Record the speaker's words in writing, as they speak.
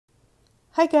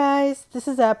Hi guys, this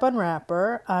is App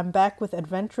Unwrapper. I'm back with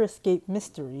Adventurous Gate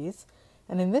Mysteries,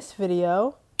 and in this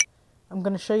video, I'm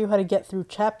going to show you how to get through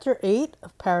Chapter 8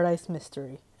 of Paradise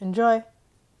Mystery. Enjoy!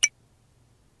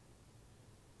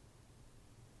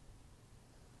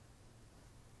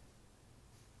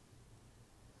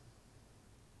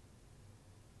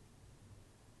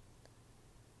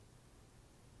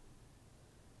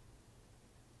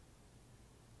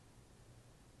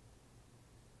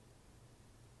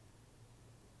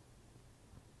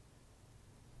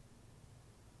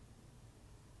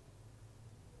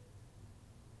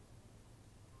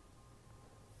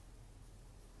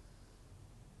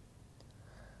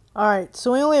 Alright,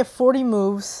 so we only have 40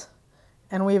 moves,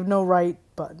 and we have no right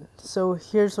button. So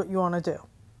here's what you want to do.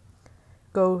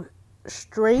 Go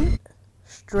straight,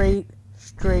 straight,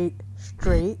 straight,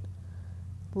 straight,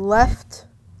 left,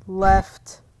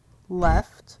 left,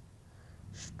 left,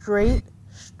 straight,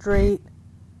 straight,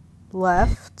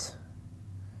 left,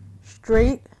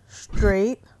 straight,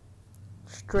 straight,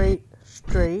 straight,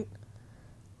 straight,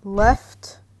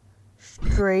 left,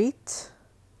 straight,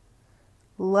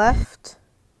 left,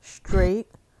 straight,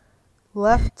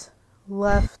 left,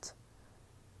 left,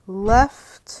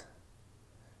 left,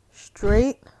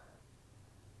 straight,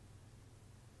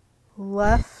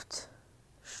 left,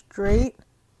 straight,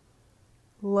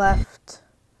 left,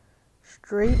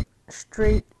 straight,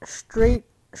 straight, straight,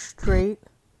 straight,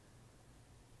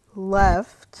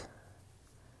 left,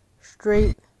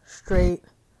 straight, straight,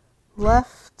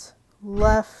 left,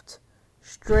 left,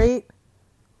 straight,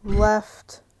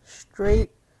 left, straight,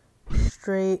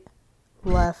 straight,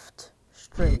 left,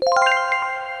 straight.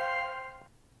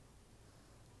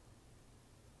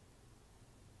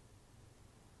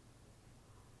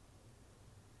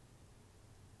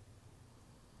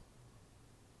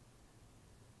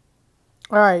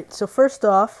 Alright, so first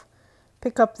off,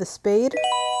 pick up the spade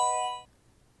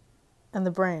and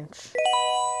the branch.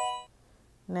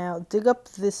 Now dig up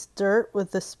this dirt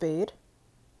with the spade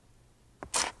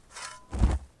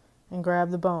and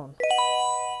grab the bone.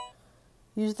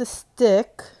 Use the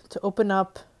stick to open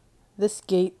up this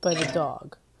gate by the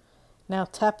dog. Now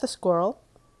tap the squirrel.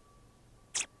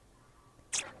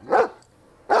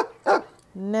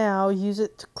 Now use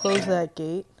it to close that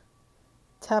gate.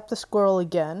 Tap the squirrel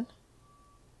again.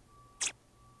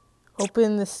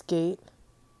 Open this gate.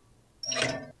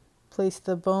 Place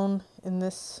the bone in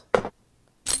this.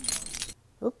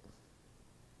 Oop.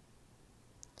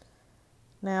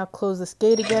 Now close this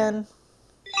gate again.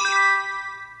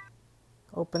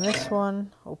 Open this one,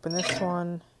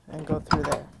 and go through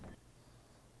there.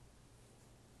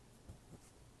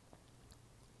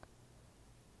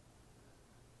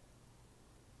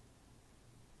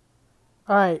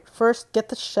 Alright, first get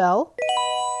the shell.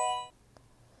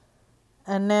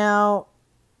 And now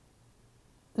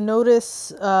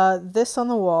notice this on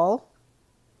the wall.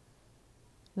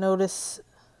 Notice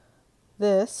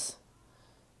this.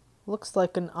 Looks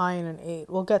like an I and an 8.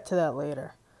 We'll get to that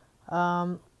later.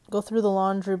 Go through the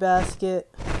laundry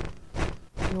basket.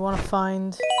 You want to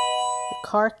find the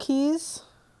car keys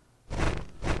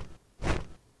and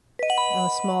the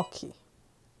small key.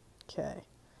 Okay.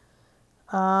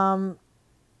 Now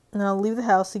leave the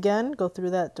house again. Go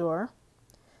through that door.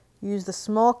 Use the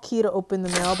small key to open the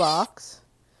mailbox.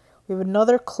 We have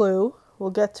another clue.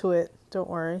 We'll get to it. Don't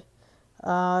worry.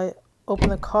 Open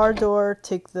the car door.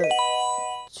 Take the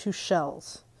 2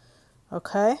 shells.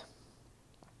 Okay.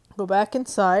 Go back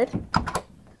inside.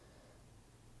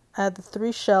 Add the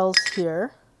 3 shells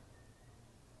here.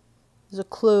 There's a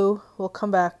clue. We'll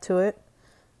come back to it.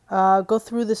 Go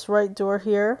through this right door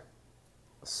here.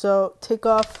 So take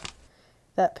off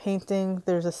that painting.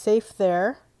 There's a safe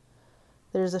there.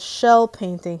 There's a shell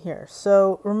painting here.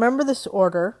 So remember this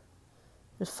order.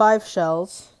 There's 5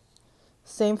 shells.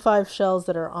 Same 5 shells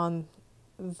that are on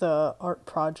the art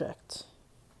project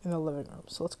in the living room.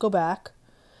 So let's go back.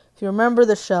 If you remember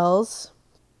the shells,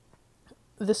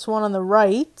 this one on the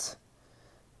right,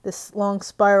 this long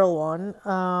spiral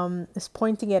one, is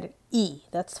pointing at an E.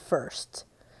 That's first.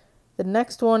 The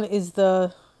next one is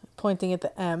the pointing at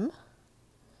the M.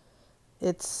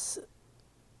 It's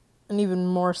an even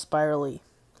more spirally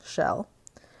shell.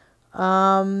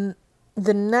 The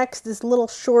next is little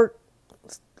short,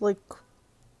 like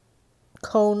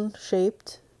cone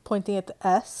shaped, pointing at the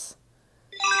S.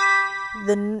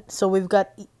 Then so we've got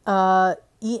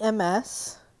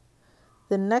EMS.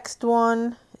 The next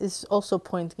one is also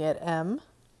pointing at M.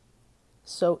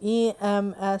 So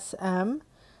EMSM.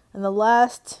 And the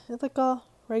last is like a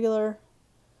regular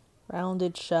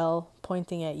rounded shell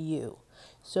pointing at U.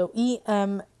 So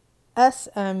EMSMU.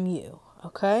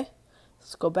 Okay?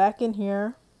 Let's go back in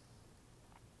here.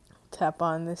 tap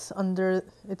on this under,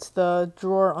 it's the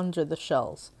drawer under the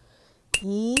shells.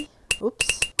 E,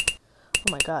 oops,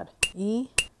 oh my god, E,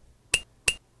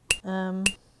 M,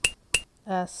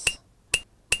 S,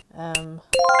 M,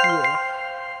 U.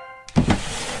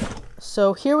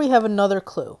 So here we have another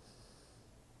clue.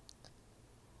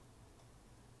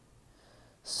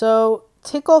 So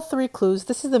take all three clues.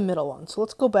 This is the middle one. So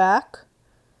let's go back.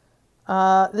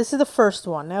 This is the first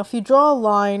one. Now if you draw a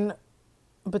line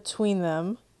between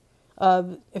them,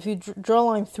 if you draw a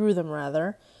line through them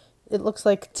rather, it looks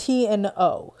like T and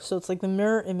O. So it's like the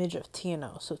mirror image of T and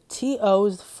O. So TO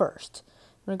is the first.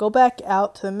 I'm going to go back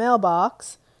out to the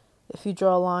mailbox. If you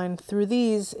draw a line through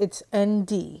these, it's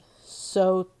ND.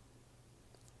 So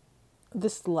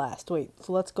this is the last. Wait,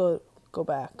 so let's go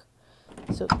back.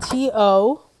 So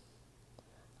TO,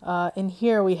 in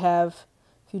here we have,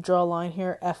 if you draw a line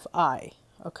here, FI.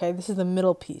 Okay, this is the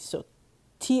middle piece. So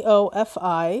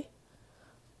TOFI.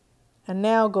 And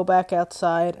now go back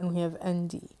outside and we have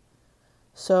ND.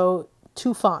 So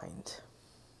to find.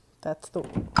 That's the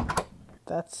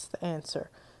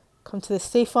answer. Come to the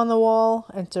safe on the wall,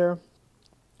 enter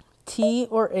T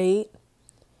or 8,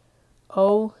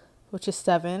 O, which is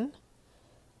 7,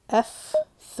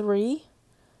 F3,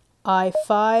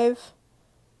 I5,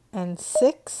 and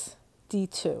 6,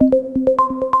 D2.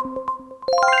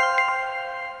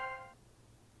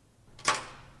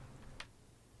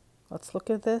 Let's look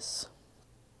at this.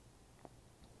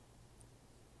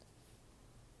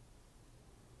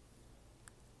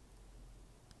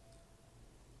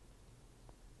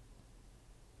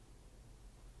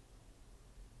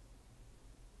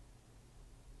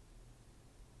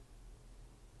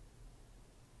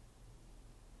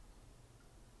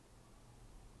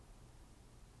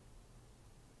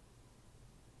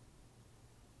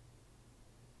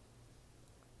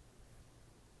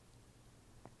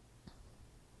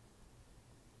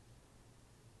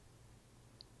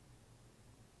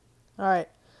 Alright,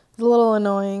 it's a little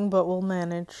annoying, but we'll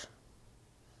manage.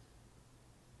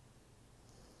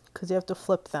 Because you have to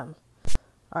flip them.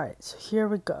 Alright, so here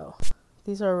we go.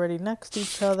 These are already next to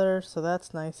each other, so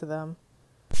that's nice of them.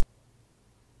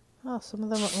 Oh, some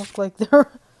of them look like they're...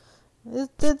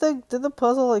 Did the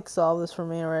puzzle like solve this for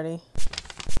me already?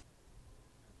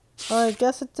 Oh, I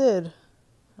guess it did.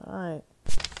 Alright.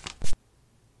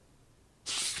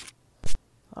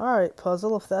 Alright,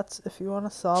 puzzle, if you want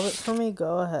to solve it for me,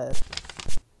 go ahead.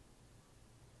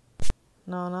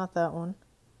 No, not that one.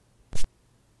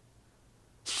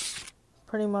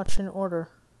 Pretty much in order.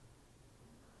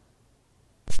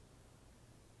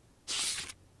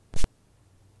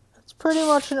 It's pretty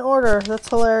much in order. That's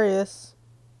hilarious.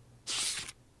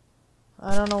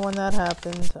 I don't know when that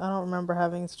happened. I don't remember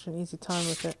having such an easy time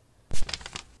with it.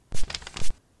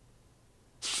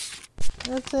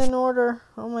 It's in order.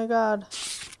 Oh my god.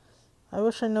 I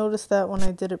wish I noticed that when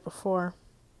I did it before.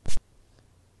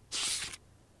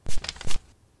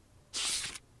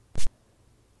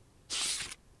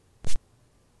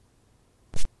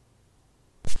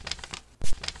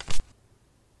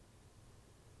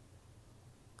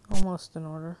 Almost in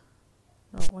order.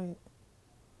 No, wait.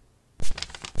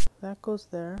 That goes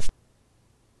there.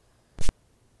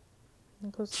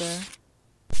 That goes there.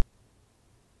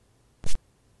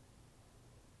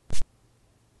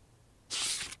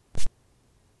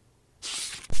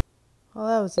 Well,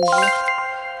 that was easy.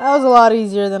 That was a lot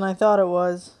easier than I thought it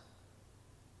was.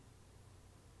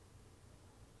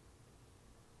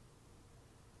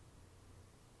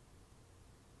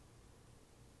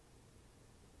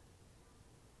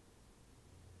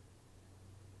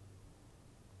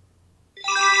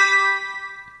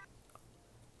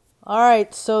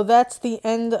 Alright, so that's the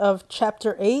end of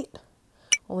chapter 8.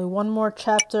 Only one more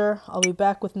chapter. I'll be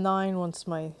back with 9 once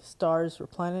my stars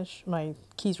replenish, my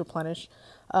keys replenish.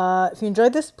 If you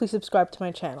enjoyed this, please subscribe to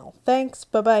my channel. Thanks,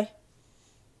 bye-bye.